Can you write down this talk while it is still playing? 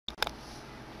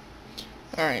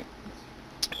Alright,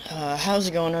 how's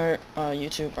it going,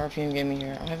 YouTube? RPM Gaming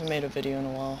here. I haven't made a video in a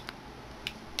while.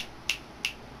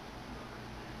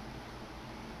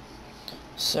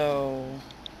 So,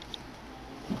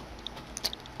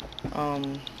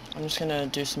 I'm just gonna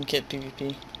do some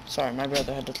Kitpvp. Sorry, my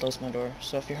brother had to close my door,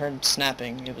 so if you heard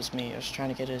snapping, it was me. I was trying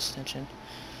to get his attention.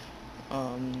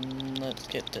 Let's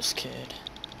get this kid.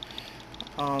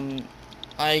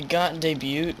 I got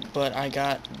Debut, but I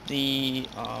got the,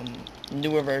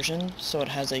 newer version, so it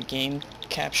has a game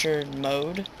capture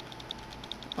mode.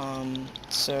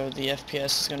 So the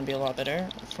FPS is going to be a lot better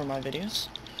for my videos,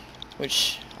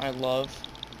 which I love,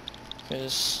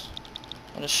 because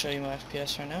I'll just show you my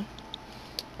FPS right now.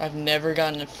 I've never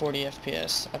gotten at 40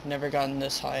 FPS. I've never gotten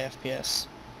this high FPS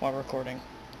while recording.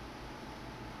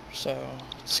 So,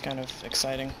 it's kind of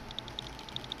exciting.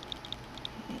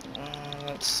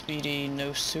 That's speedy,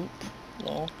 no soup,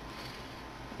 lol.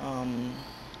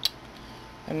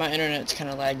 And my internet's kind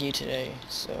of laggy today,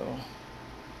 so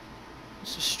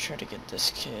let's just try to get this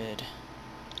kid.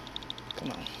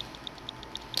 Come on.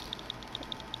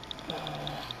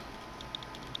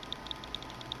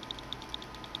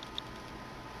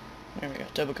 There we go,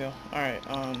 double kill. Alright,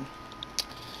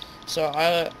 so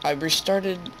I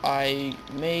restarted, what's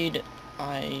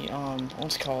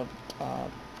it called,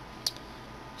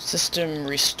 system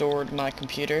restored my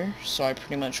computer, so I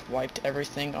pretty much wiped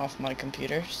everything off my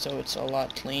computer, so it's a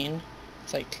lot clean.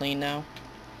 It's like clean now,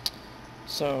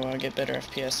 so I get better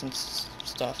FPS and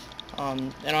stuff.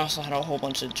 It also had a whole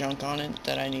bunch of junk on it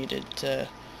that I needed to,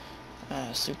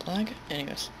 soup lag,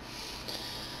 anyways,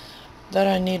 that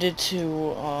I needed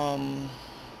to,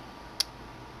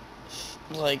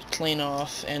 like, clean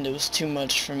off, and it was too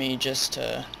much for me just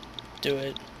to do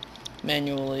it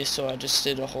manually, so I just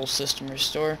did a whole system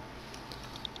restore,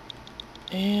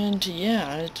 and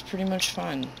yeah, it's pretty much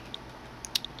fine.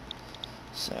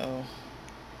 So,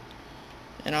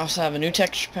 and I also have a new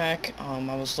texture pack. I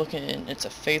was looking, it's a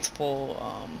faithful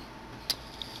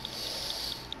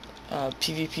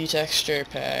PvP texture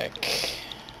pack.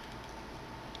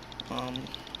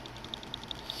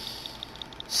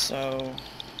 So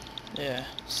yeah,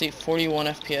 see, 41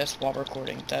 FPS while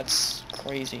recording. That's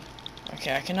crazy.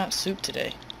 Okay, I cannot soup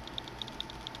today.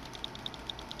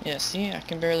 Yeah, see, I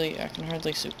can hardly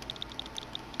soup.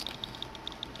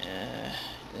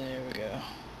 There we go.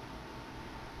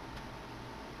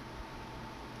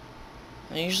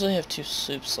 I usually have 2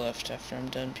 soups left after I'm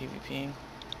done PvPing.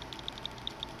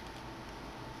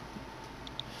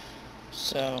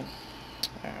 So,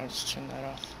 alright, I'll just turn that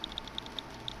off.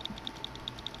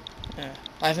 Yeah,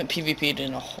 I haven't PvP'd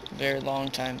in a very long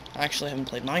time. I actually haven't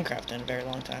played Minecraft in a very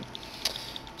long time.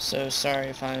 So sorry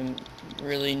if I'm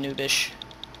really noobish.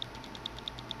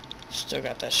 Still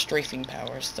got that strafing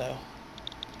powers though.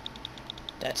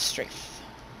 That strafe.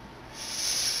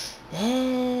 No.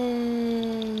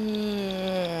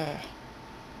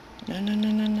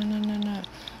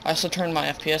 I also turned my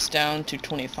FPS down to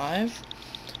 25.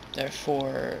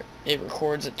 Therefore, it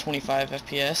records at 25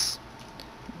 FPS.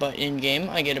 But in game,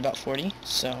 I get about 40.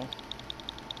 So,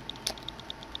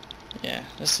 yeah,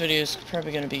 this video is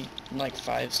probably gonna be like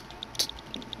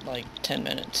 10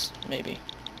 minutes, maybe.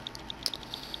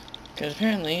 Because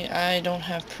apparently, I don't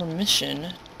have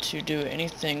permission to do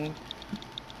anything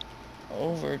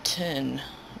over 10.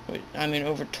 I mean,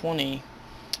 over 20.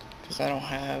 Because I don't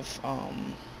have,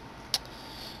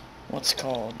 what's it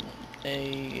called?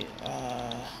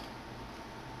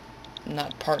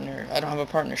 Not partner. I don't have a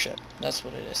partnership. That's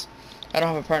what it is. I don't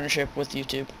have a partnership with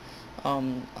YouTube.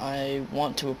 I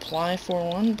want to apply for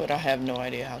one, but I have no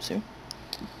idea how to.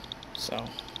 So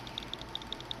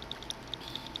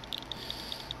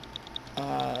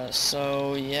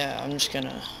yeah, I'm just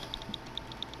gonna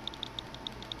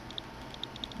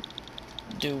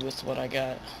do with what I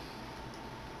got.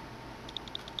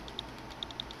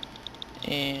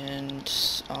 And,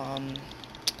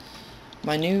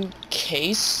 my new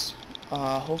case,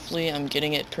 hopefully I'm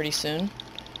getting it pretty soon.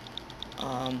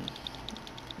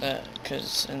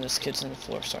 Cause, and this kid's on the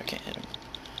floor, so I can't hit him.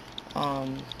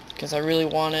 Cause I really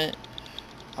want it.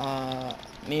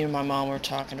 Me and my mom were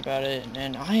talking about it,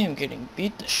 and I am getting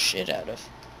beat the shit out of.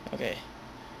 Okay.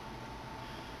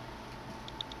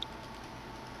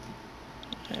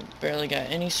 I barely got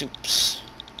any soups.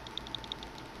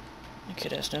 The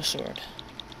kid has no sword.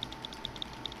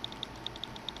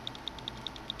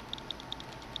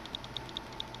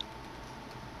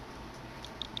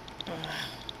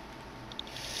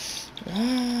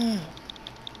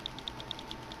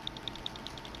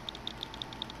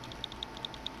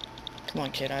 Come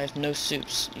on, kid, I have no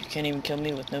soups. You can't even kill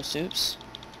me with no soups?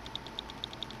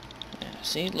 Yeah,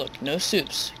 See, look, no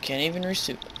soups. Can't even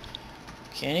re-soup.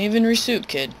 Can't even re-soup,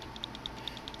 kid.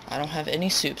 I don't have any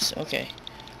soups. Okay.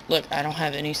 Look, I don't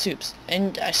have any soups.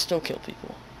 And I still kill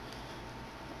people.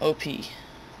 OP.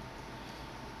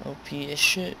 OP is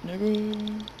shit,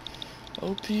 nigga.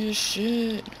 OP is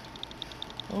shit.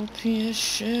 OP is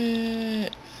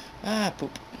shit. Ah,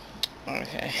 poop.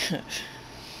 Okay.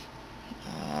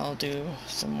 I'll do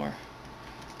some more.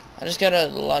 I just got a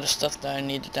lot of stuff that I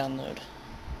need to download.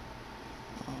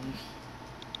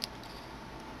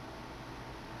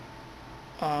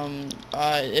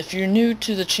 If you're new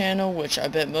to the channel, which I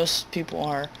bet most people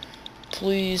are,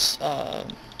 please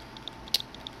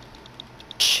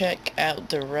check out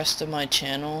the rest of my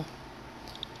channel,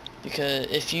 because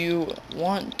if you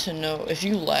want to know, if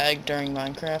you lag during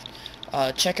Minecraft,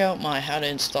 check out my how to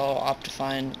install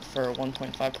Optifine for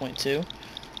 1.5.2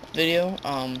 video.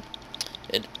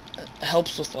 It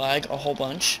helps with lag a whole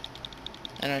bunch,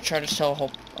 and I try to tell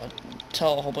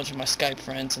a whole bunch of my Skype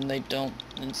friends, and they don't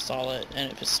install it,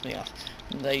 and it pisses me off.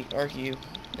 And they argue,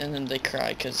 and then they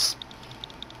cry because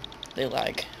they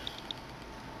lag.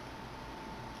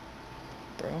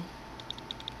 Bro.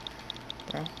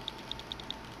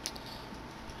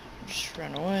 Just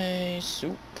run away.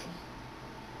 Soup.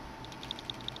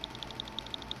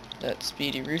 That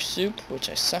speedy roost soup, which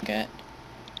I suck at.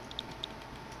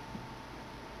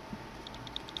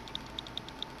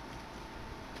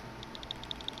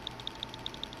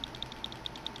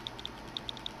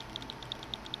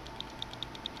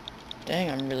 Dang,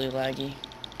 I'm really laggy.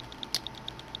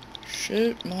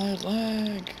 Shit, my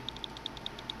lag.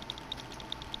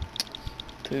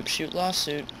 Poop, shoot,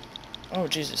 lawsuit. Oh,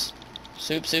 Jesus.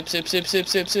 Soup.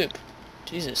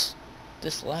 Jesus.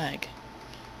 This lag.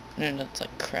 Internet's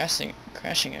like crashing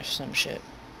or some shit.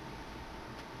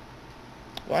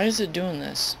 Why is it doing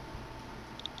this?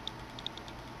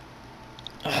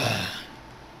 Ugh.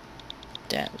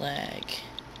 That lag.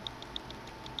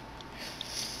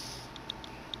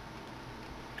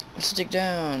 Let's dig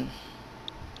down.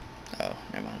 Oh,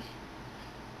 never mind.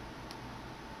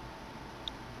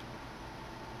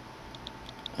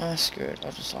 Ah, screw it.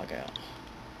 I'll just log out.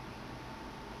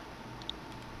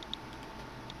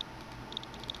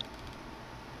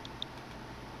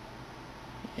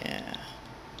 Yeah.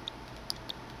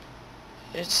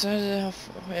 It says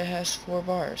it has 4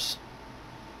 bars.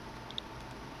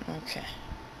 Okay.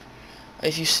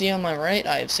 If you see on my right,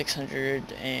 I have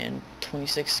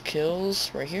 626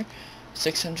 kills right here.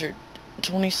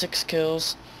 626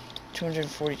 kills,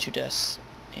 242 deaths,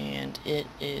 and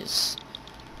it's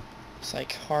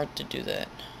like hard to do that.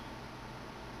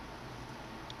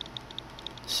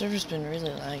 The server's been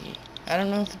really laggy. I don't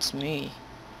know if it's me,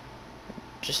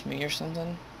 just me or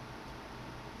something.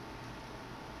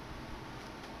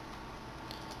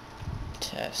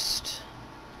 Test.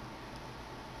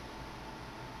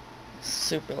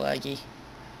 Super laggy.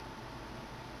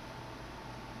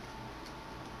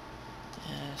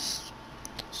 Yes.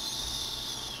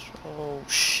 Oh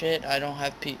shit! I don't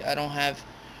have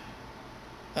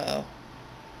Uh-oh.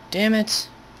 Damn it!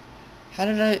 How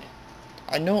did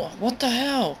I know. What the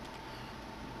hell?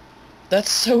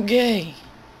 That's so gay.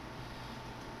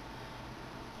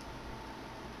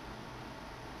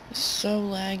 It's so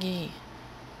laggy.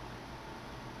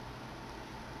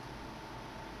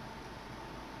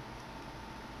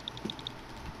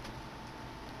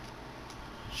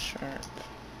 Sharp.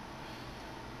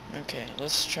 Okay,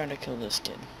 let's try to kill this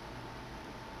kid.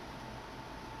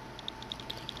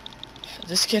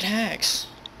 This kid hacks.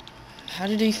 How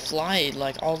did he fly,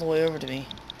 like, all the way over to me?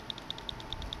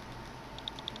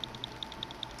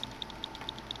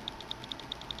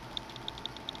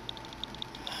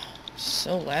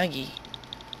 So laggy.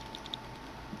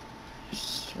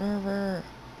 Server.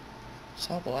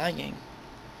 Stop lagging.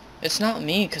 It's not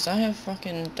me, because I have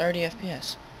fucking 30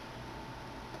 FPS.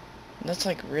 That's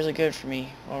like really good for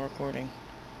me while recording.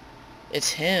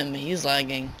 It's him. He's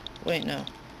lagging. Wait, no.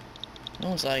 No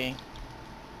one's lagging.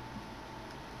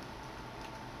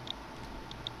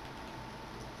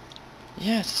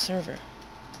 Yeah, it's a server.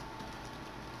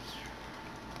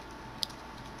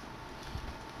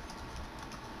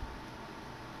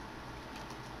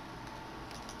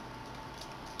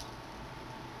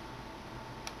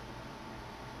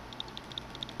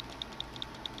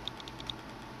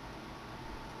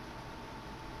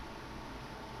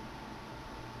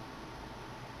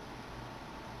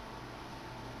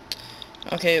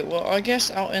 Okay, well, I guess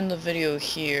I'll end the video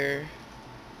here.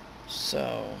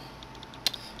 So,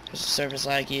 because the server's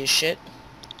laggy as shit.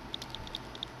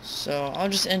 So, I'll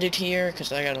just end it here,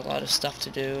 because I got a lot of stuff to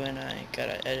do, and I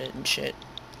gotta edit and shit.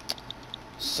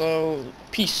 So,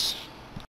 peace.